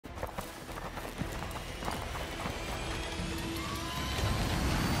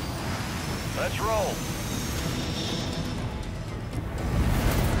Let's roll.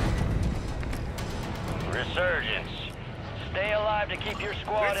 Resurgence. Stay alive to keep your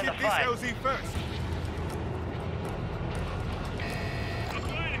squad in the fight. Let's hit this LZ first.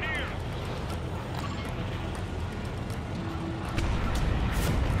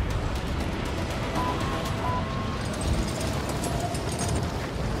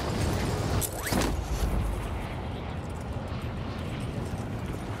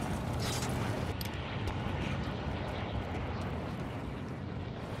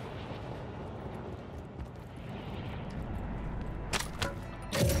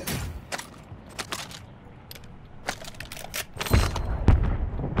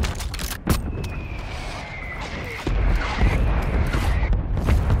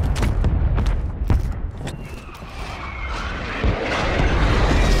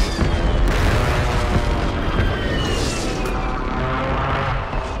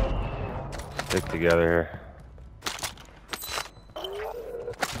 Stick together here.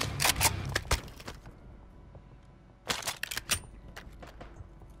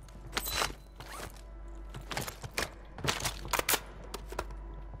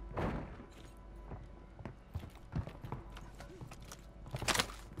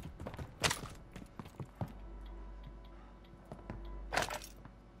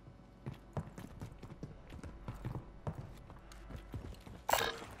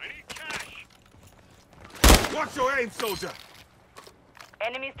 Watch your aim, soldier!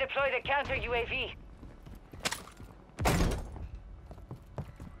 Enemies deploy the counter UAV.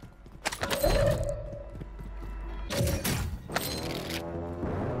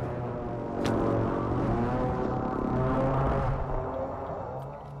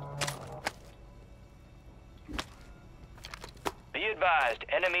 Be advised,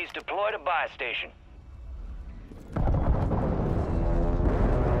 enemies deployed a buy station.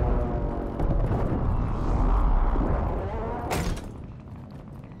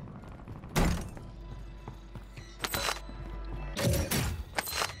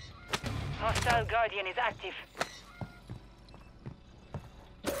 Hostile Guardian is active.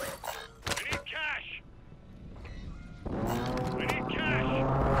 We need cash! We need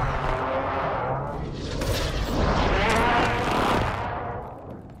cash!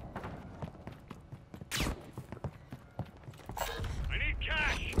 I need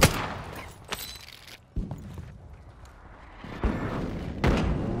cash!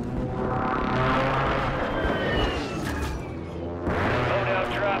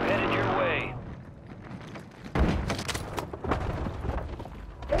 Loadout drop headed your way.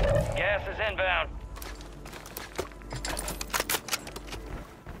 Gas is inbound.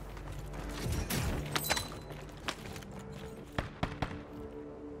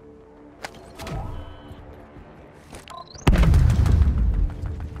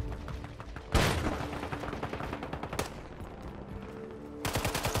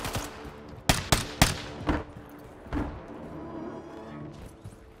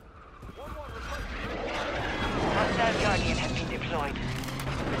 Hostile Guardian has been deployed.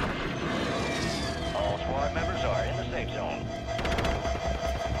 All squad members are in the safe zone.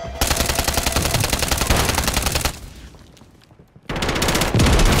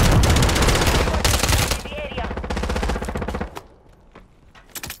 The area.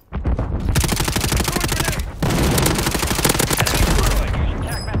 Enemy destroyed. Use your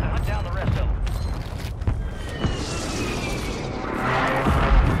tac map to hunt down the rest of them.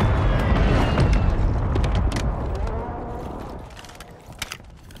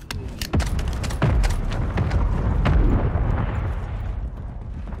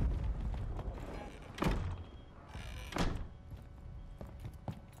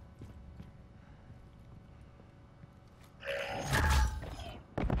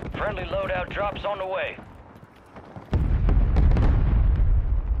 Friendly loadout drops on the way.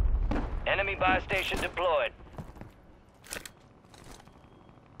 Enemy buy station deployed.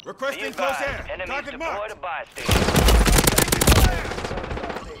 Be Requesting close advised, air! enemies Target deployed marked! a buy station.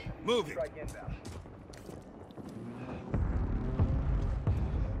 Moving! Back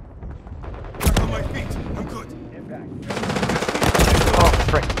on my feet! I'm good! Oh,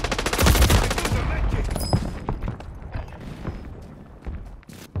 frick.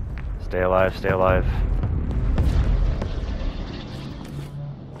 Stay alive, stay alive.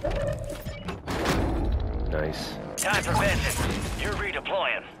 Nice. Time for vengeance. You're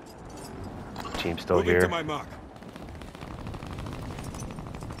redeploying. Team still Moving here. to my mark.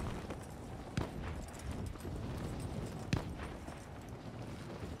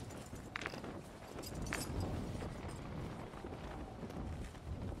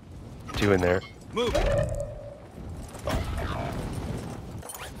 Two in there. Moving!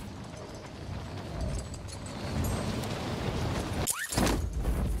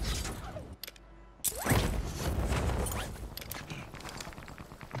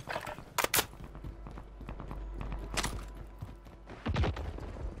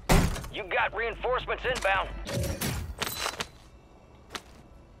 You got reinforcements inbound.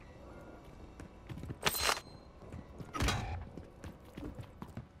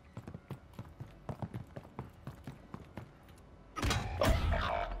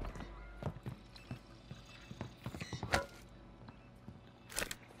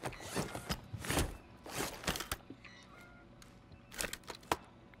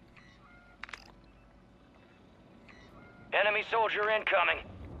 Enemy soldier incoming.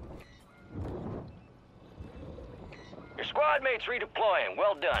 Your squad mates redeploying.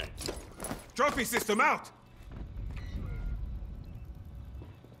 Well done. Trophy system out!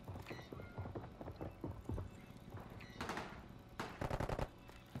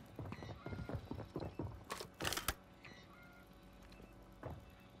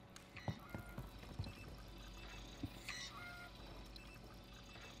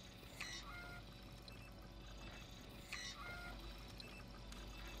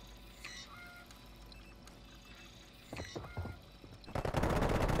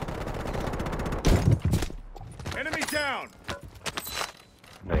 Enemy down!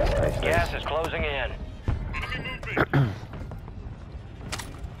 Nice. Gas is closing in. Enemy movement!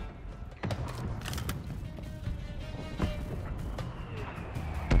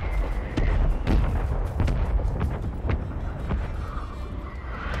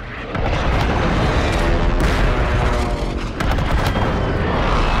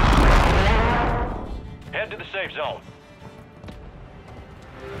 Head to the safe zone.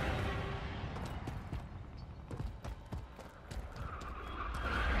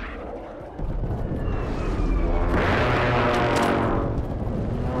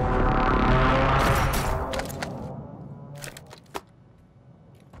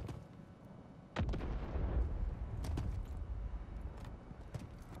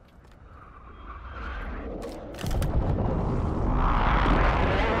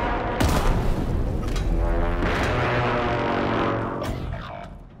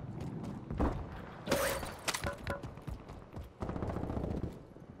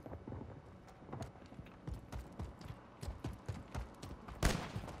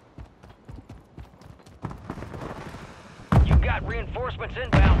 You got reinforcements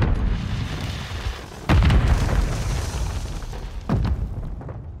inbound.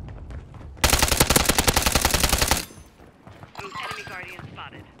 Enemy Guardian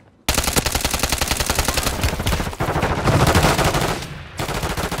spotted.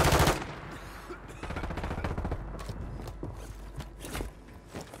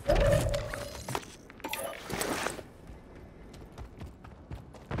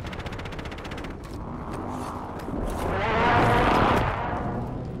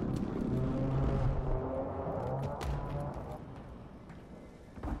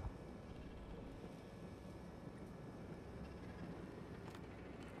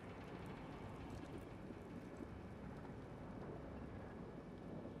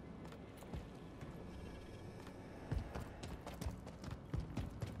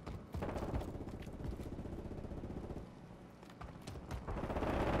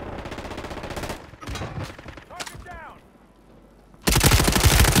 Target down!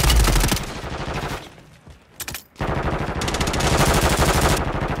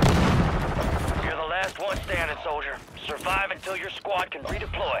 You're the last one standing, soldier. Survive until your squad can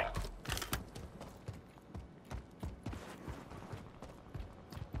redeploy.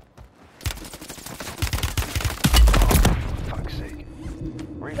 Fuck's sake.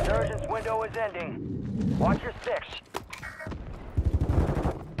 Resurgence window is ending. Watch your six.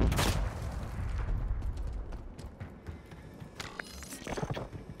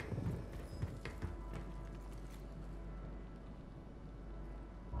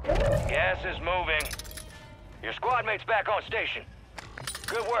 Gas is moving. Your squad mate's back on station.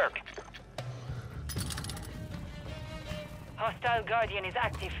 Good work. Hostile Guardian is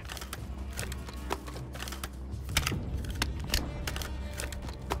active.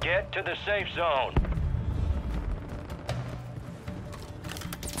 Get to the safe zone.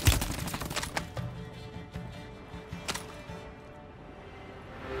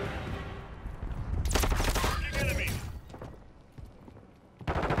 Enemy!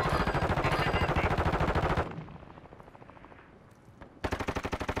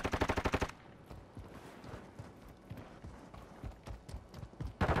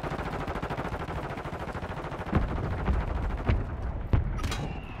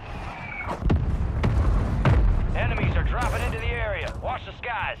 Enemies are dropping into the area. Watch the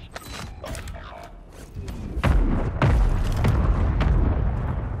skies.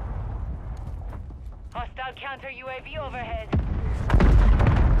 Hostile counter UAV overhead.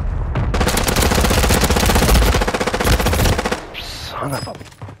 Son of a...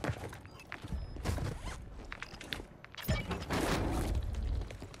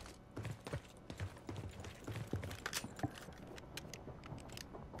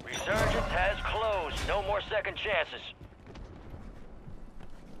 second chances.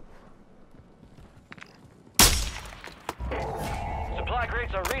 Supply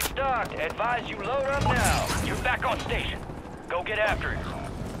crates are restocked. Advise you load up now. You're back on station. Go get after it.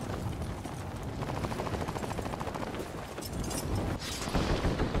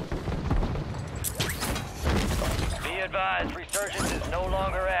 Be advised, resurgence is no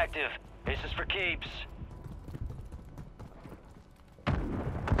longer active. This is for keeps.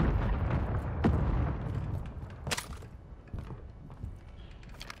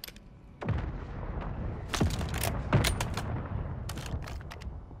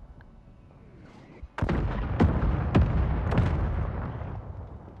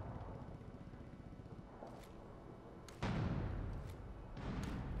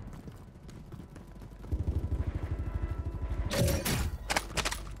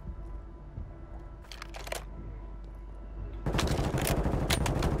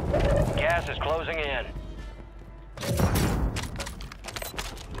 Gas is closing in.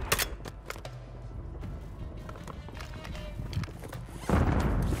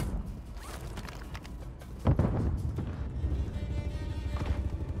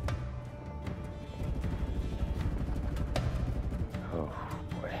 Oh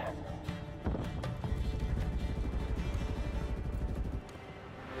boy.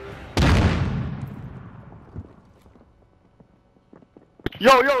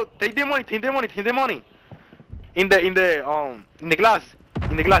 Yo, take the money, take the money, take the money. In the glass.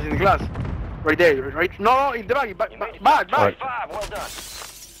 In the glass. Right there, right? No, in the bag, You made it bag. top 5. Well done.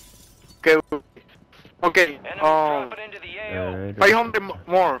 Okay, Enemies dropping into the AO.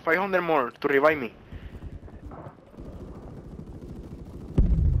 500 more to revive me.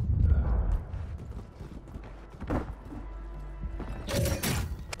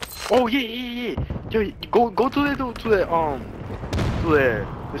 Oh yeah. Yo, go to the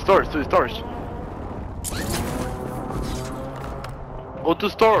stores. Go to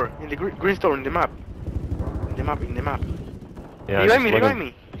store in the green store in the map. Yeah, Revive just looking.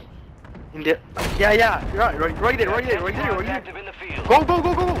 me. In the right there. Active in the field. Go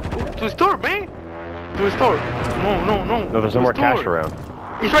to the store, man. To the store. No. No, there's To no more the store. cash around.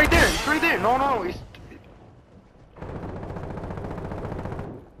 It's right there. No. It's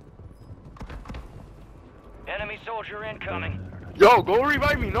Enemy soldier incoming. Yo, go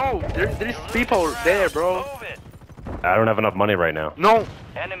revive me. No, there's people there, bro. Move it. I don't have enough money right now. No.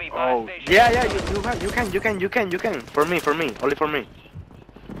 Enemy buy Oh, station. yeah. You can. For me. Only for me.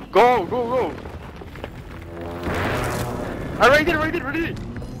 Go. Right there.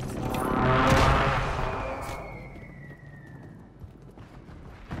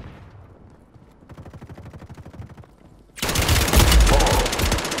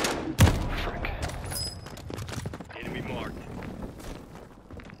 Frick. Enemy marked.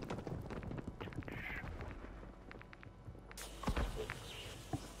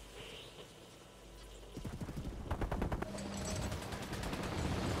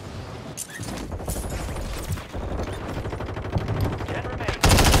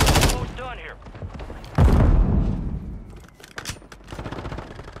 Almost done here.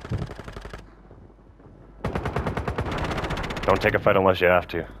 Don't take a fight unless you have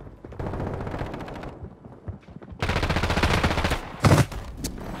to.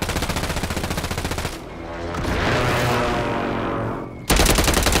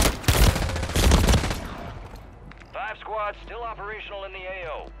 Five squads still operational in the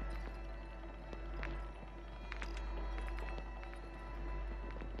AO.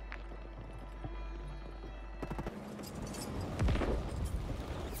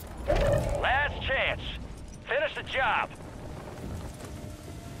 Last chance. Finish the job.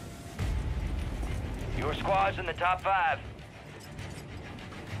 Your squad's in the top 5.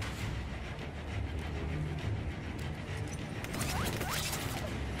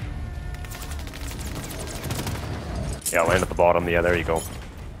 Yeah, land at the bottom. Yeah, there you go.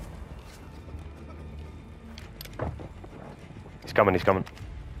 He's coming.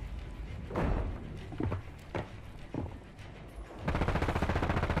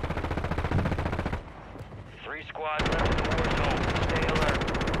 3 squads left in the Warzone. Stay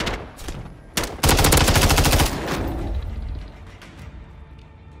alert.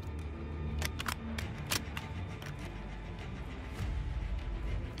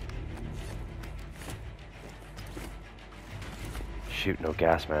 Shoot, no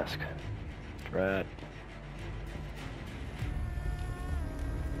gas mask. Drat.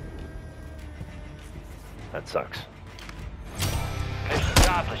 That sucks. Mission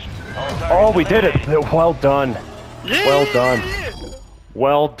accomplished. All targets Oh, we did it! eliminated. Well done. Yeah. Well done.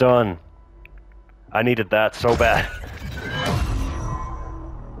 Well done. I needed that so bad.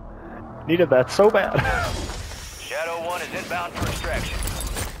 Needed that so bad. Shadow 1 is inbound for extraction.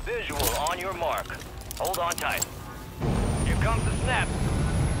 Visual on your mark. Hold on tight. Here comes the snap.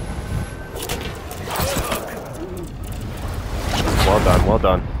 Good hook. Well done, well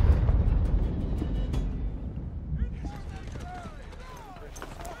done.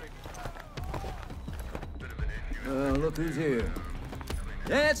 Look who's here.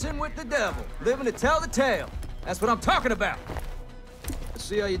 Dancing with the devil, living to tell the tale. That's what I'm talking about. Let's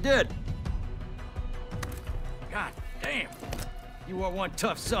see how you did. God damn. You are one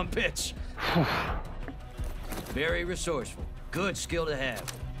tough sumbitch. Very resourceful. Good skill to have.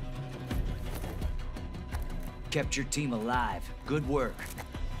 Kept your team alive. Good work.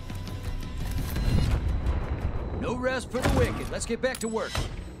 No rest for the wicked. Let's get back to work.